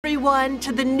Everyone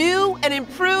to the new and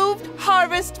improved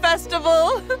Harvest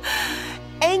Festival.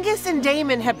 Angus and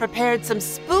Damon have prepared some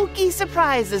spooky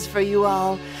surprises for you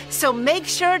all, so make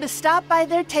sure to stop by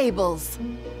their tables.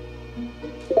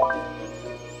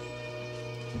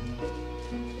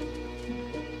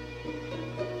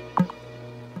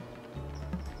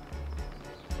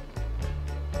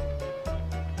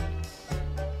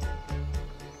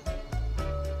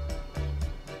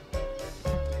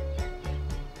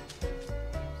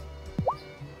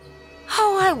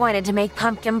 I wanted to make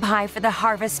pumpkin pie for the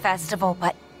Harvest Festival,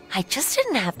 but I just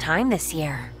didn't have time this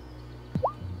year.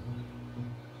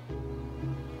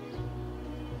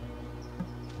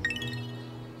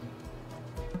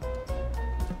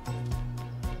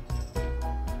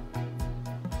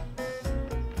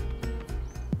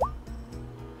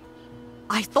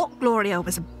 I thought Gloria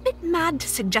was a bit mad to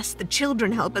suggest the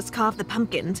children help us carve the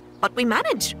pumpkins, but we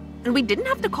managed, and we didn't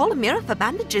have to call Amira for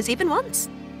bandages even once.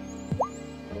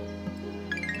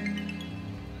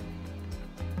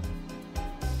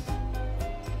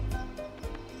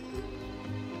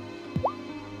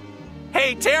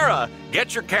 Hey, Tara,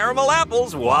 get your caramel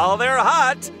apples while they're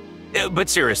hot. But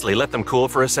seriously, let them cool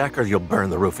for a sec or you'll burn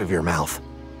the roof of your mouth.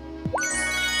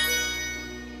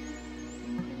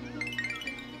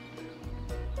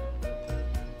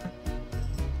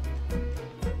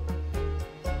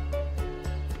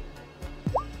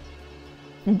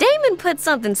 Damon put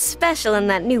something special in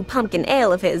that new pumpkin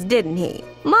ale of his, didn't he?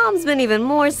 Mom's been even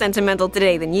more sentimental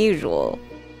today than usual.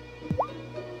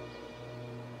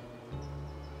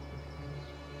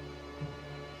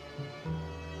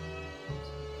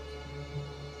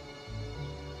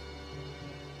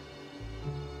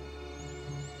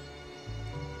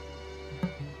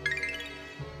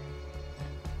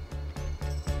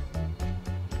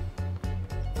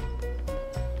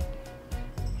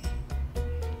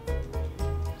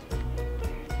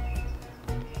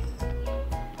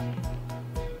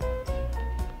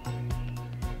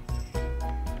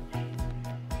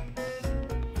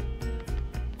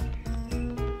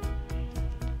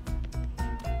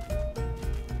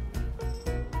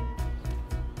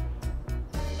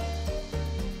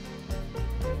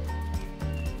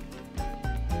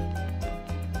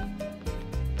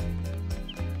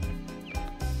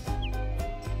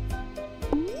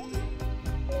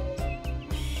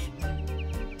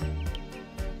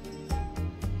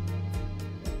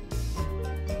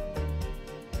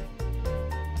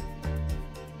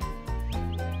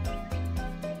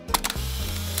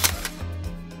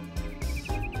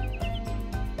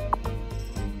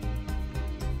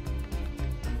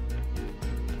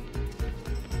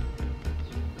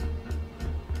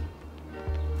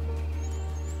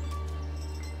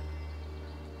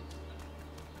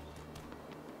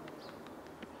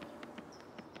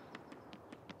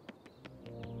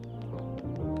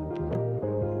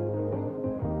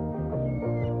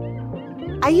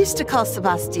 I used to call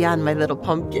Sebastian my little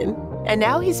pumpkin, and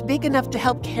now he's big enough to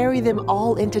help carry them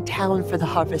all into town for the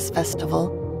Harvest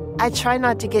Festival. I try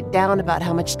not to get down about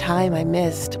how much time I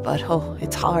missed, but oh,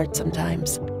 it's hard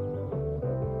sometimes.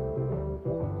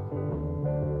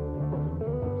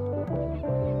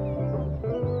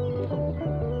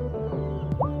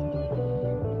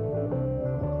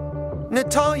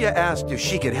 Natalia asked if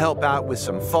she could help out with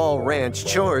some fall ranch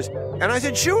chores, and I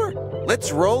said, sure,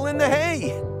 let's roll in the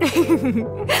hay.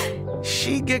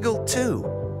 She giggled too.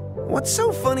 What's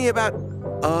so funny about...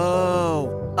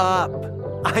 Oh, up.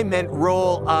 I meant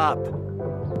roll up.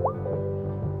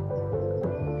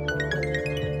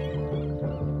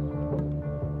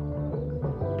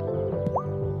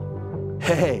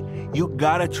 Hey, you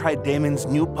gotta try Damon's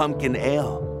new pumpkin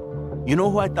ale. You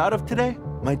know who I thought of today?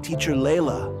 My teacher,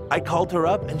 Layla. I called her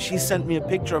up and she sent me a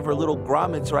picture of her little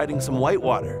grommets riding some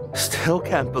whitewater. Still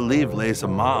can't believe Lay's a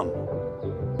mom.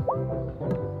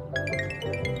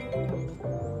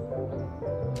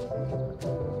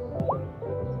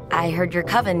 I heard your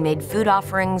coven made food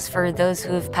offerings for those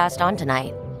who have passed on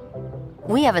tonight.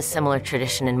 We have a similar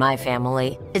tradition in my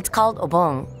family. It's called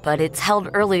obong, but it's held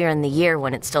earlier in the year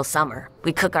when it's still summer.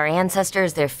 We cook our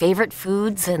ancestors their favorite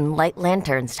foods and light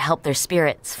lanterns to help their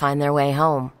spirits find their way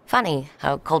home. Funny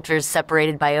how cultures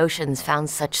separated by oceans found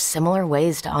such similar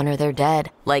ways to honor their dead.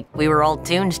 Like we were all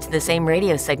tuned to the same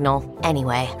radio signal.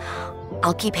 Anyway,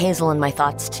 I'll keep Hazel in my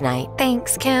thoughts tonight.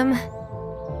 Thanks, Kim.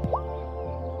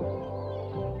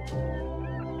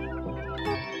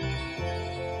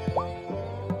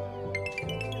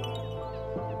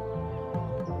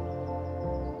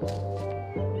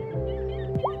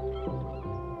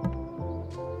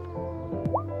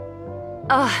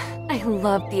 I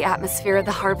love the atmosphere of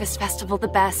the Harvest Festival the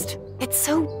best. It's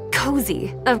so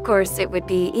cozy. Of course, it would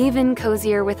be even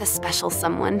cozier with a special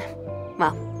someone.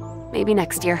 Well, maybe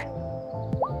next year.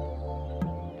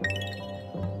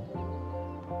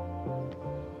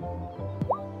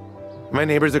 My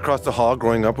neighbors across the hall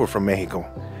growing up were from Mexico.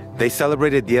 They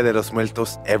celebrated Dia de los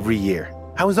Muertos every year.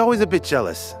 I was always a bit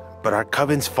jealous, but our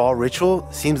coven's fall ritual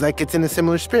seems like it's in a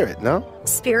similar spirit, no?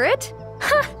 Spirit?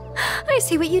 Huh. I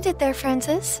see what you did there,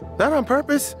 Francis. Not on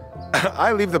purpose.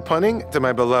 I leave the punning to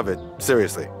my beloved,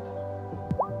 seriously.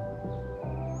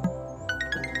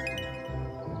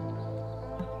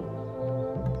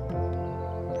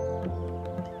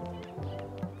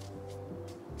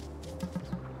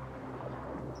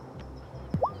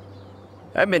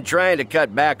 I've been trying to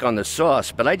cut back on the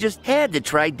sauce, but I just had to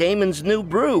try Damon's new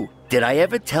brew. Did I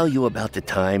ever tell you about the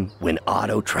time when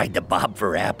Otto tried to bob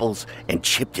for apples and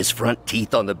chipped his front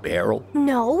teeth on the barrel?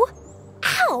 No.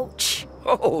 Ouch.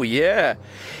 Oh, yeah.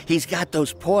 He's got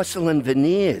those porcelain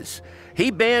veneers. He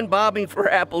banned bobbing for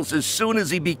apples as soon as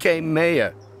he became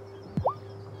mayor.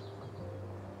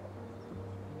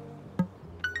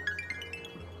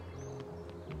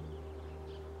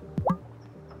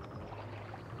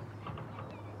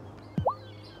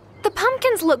 The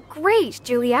pumpkins look great,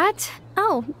 Juliet.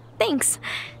 Oh, thanks.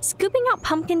 Scooping out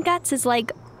pumpkin guts is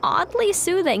like oddly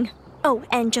soothing. Oh,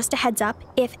 and just a heads up,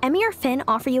 if Emmy or Finn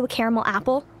offer you a caramel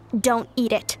apple, don't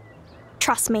eat it.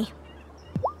 Trust me.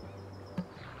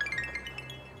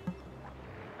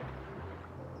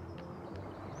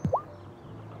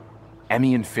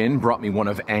 Emmy and Finn brought me one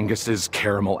of Angus's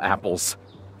caramel apples.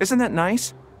 Isn't that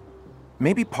nice?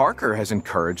 Maybe Parker has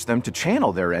encouraged them to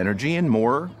channel their energy in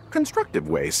more constructive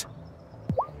ways.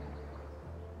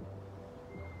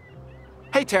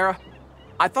 Hey, Tara.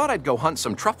 I thought I'd go hunt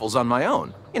some truffles on my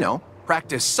own. You know,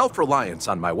 practice self-reliance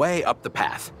on my way up the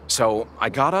path. So I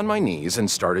got on my knees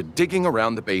and started digging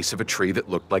around the base of a tree that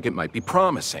looked like it might be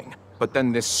promising. But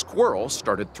then this squirrel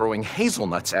started throwing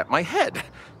hazelnuts at my head.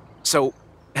 So,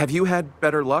 have you had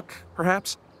better luck,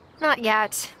 perhaps? Not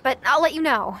yet, but I'll let you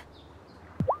know.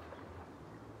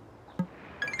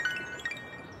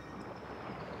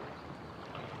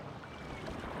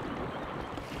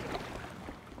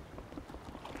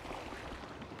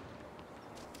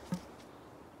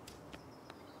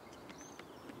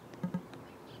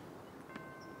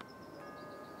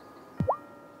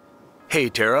 Hey,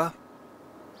 Tara.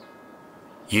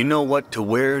 You know what to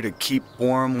wear to keep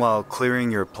warm while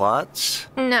clearing your plots?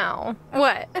 No.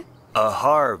 What? A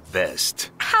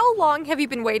harvest. How long have you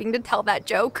been waiting to tell that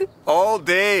joke? All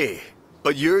day.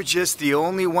 But you're just the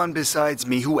only one besides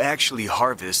me who actually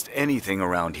harvests anything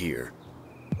around here.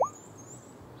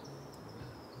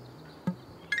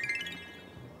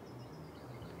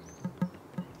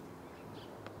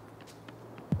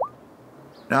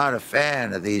 Not a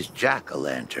fan of these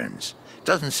jack-o'-lanterns.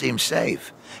 Doesn't seem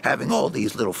safe, having all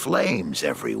these little flames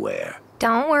everywhere.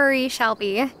 Don't worry,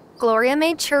 Shelby. Gloria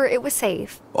made sure it was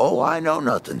safe. Oh, I know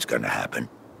nothing's gonna happen.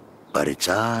 But it's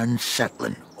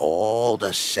unsettling all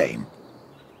the same.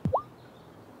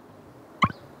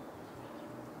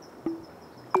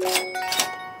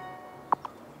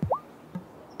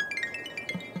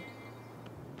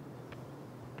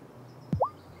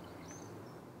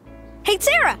 Hey,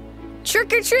 Tara!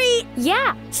 Trick or treat!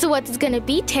 Yeah, so what's it gonna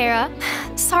be, Tara?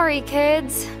 Sorry,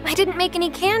 kids. I didn't make any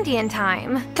candy in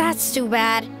time. That's too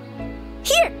bad.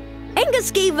 Here!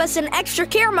 Angus gave us an extra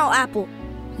caramel apple.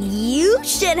 You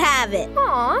should have it.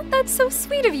 Aw, that's so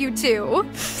sweet of you two.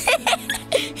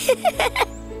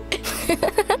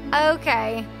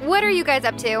 Okay, what are you guys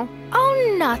up to?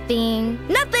 Oh, nothing.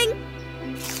 Nothing!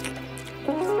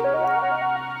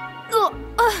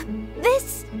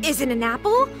 This isn't an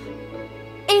apple.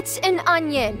 It's an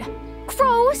onion.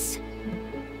 Gross!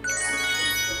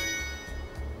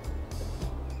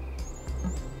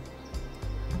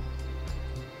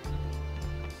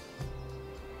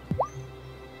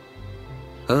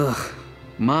 Ugh.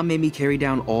 Mom made me carry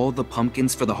down all the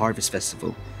pumpkins for the Harvest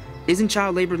Festival. Isn't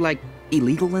child labor, like,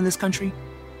 illegal in this country?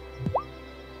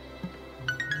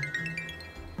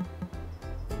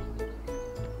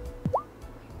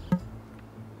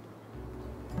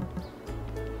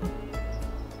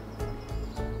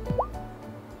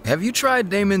 Have you tried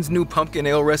Damon's new pumpkin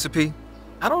ale recipe?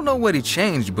 I don't know what he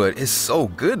changed, but it's so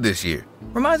good this year.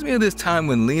 Reminds me of this time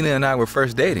when Lena and I were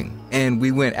first dating, and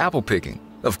we went apple picking.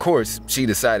 Of course, she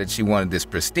decided she wanted this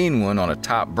pristine one on a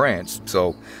top branch,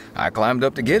 so I climbed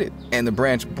up to get it, and the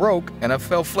branch broke, and I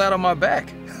fell flat on my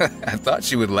back. I thought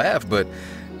she would laugh, but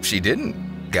she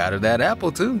didn't. Got her that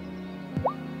apple, too.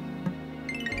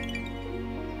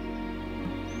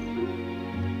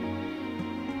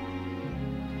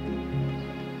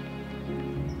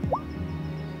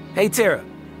 Hey, Tara.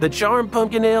 The charmed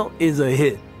pumpkin ale is a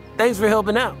hit. Thanks for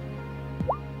helping out.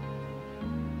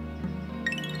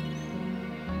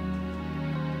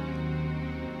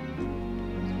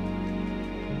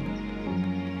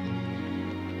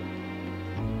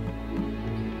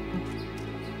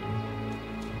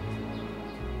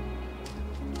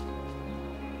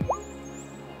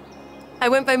 I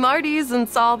went by Marty's and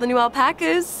saw the new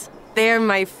alpacas. They're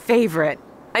my favorite.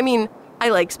 I mean, I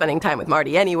like spending time with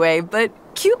Marty anyway, but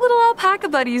cute little alpaca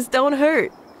buddies don't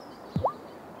hurt.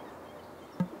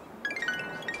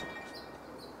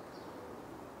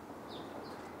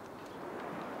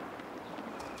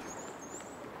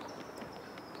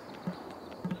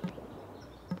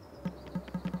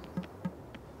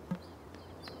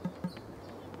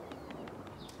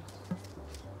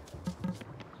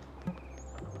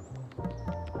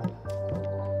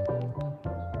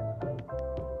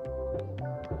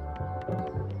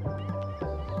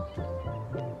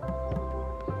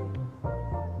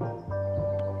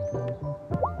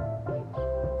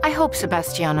 I hope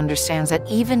Sebastian understands that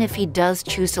even if he does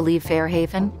choose to leave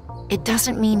Fairhaven, it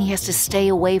doesn't mean he has to stay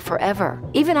away forever.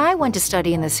 Even I went to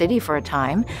study in the city for a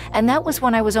time, and that was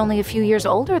when I was only a few years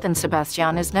older than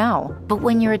Sebastian is now. But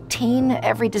when you're a teen,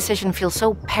 every decision feels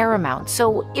so paramount,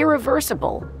 so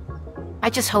irreversible. I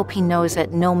just hope he knows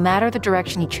that no matter the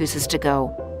direction he chooses to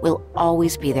go, we'll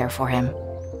always be there for him.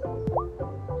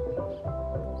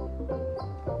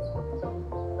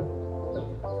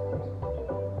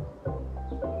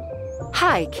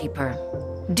 Hi, Keeper.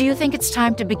 Do you think it's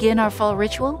time to begin our fall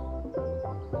ritual?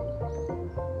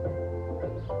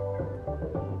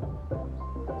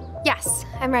 Yes,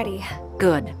 I'm ready.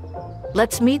 Good.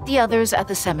 Let's meet the others at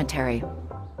the cemetery.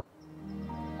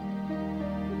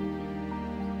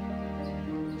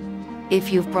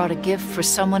 If you've brought a gift for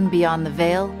someone beyond the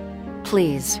veil,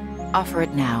 please offer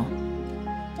it now.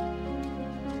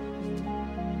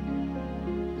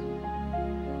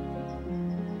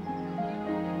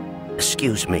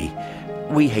 Excuse me,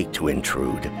 we hate to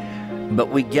intrude, but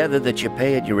we gather that you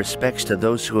paid your respects to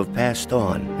those who have passed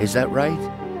on. Is that right?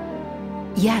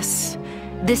 Yes,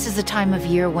 this is the time of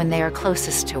year when they are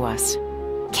closest to us.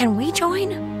 Can we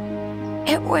join?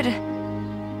 It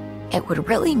would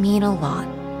really mean a lot.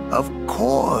 Of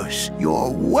course,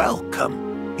 you're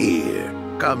welcome. Here,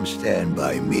 come stand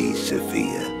by me,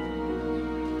 Sophia.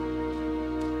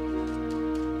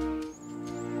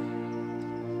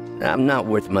 I'm not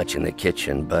worth much in the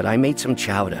kitchen, but I made some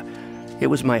chowder. It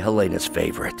was my Helena's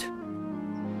favorite.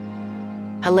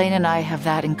 Helena and I have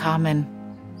that in common.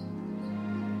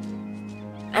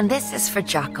 And this is for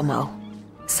Giacomo.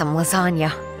 Some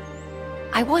lasagna.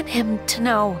 I want him to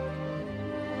know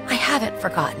I haven't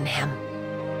forgotten him.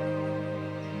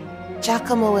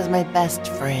 Giacomo is my best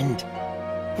friend.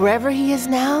 Wherever he is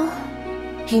now,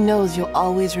 he knows you'll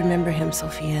always remember him,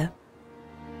 Sophia.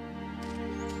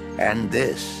 And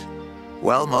this?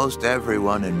 Well, most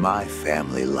everyone in my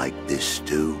family liked this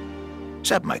stew.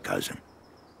 Except my cousin.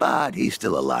 But he's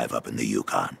still alive up in the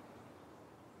Yukon.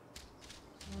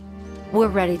 We're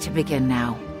ready to begin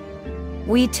now.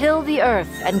 We till the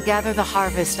earth and gather the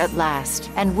harvest at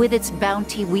last, and with its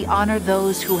bounty we honor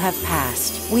those who have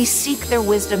passed. We seek their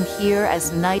wisdom here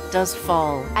as night does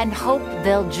fall, and hope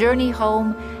they'll journey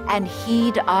home and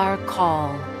heed our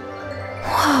call.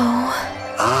 Whoa.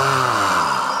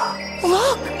 Ah.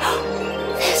 Look!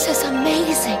 This is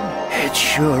amazing. It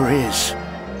sure is.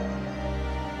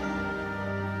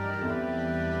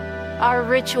 Our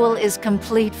ritual is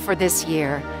complete for this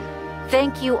year.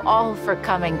 Thank you all for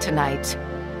coming tonight.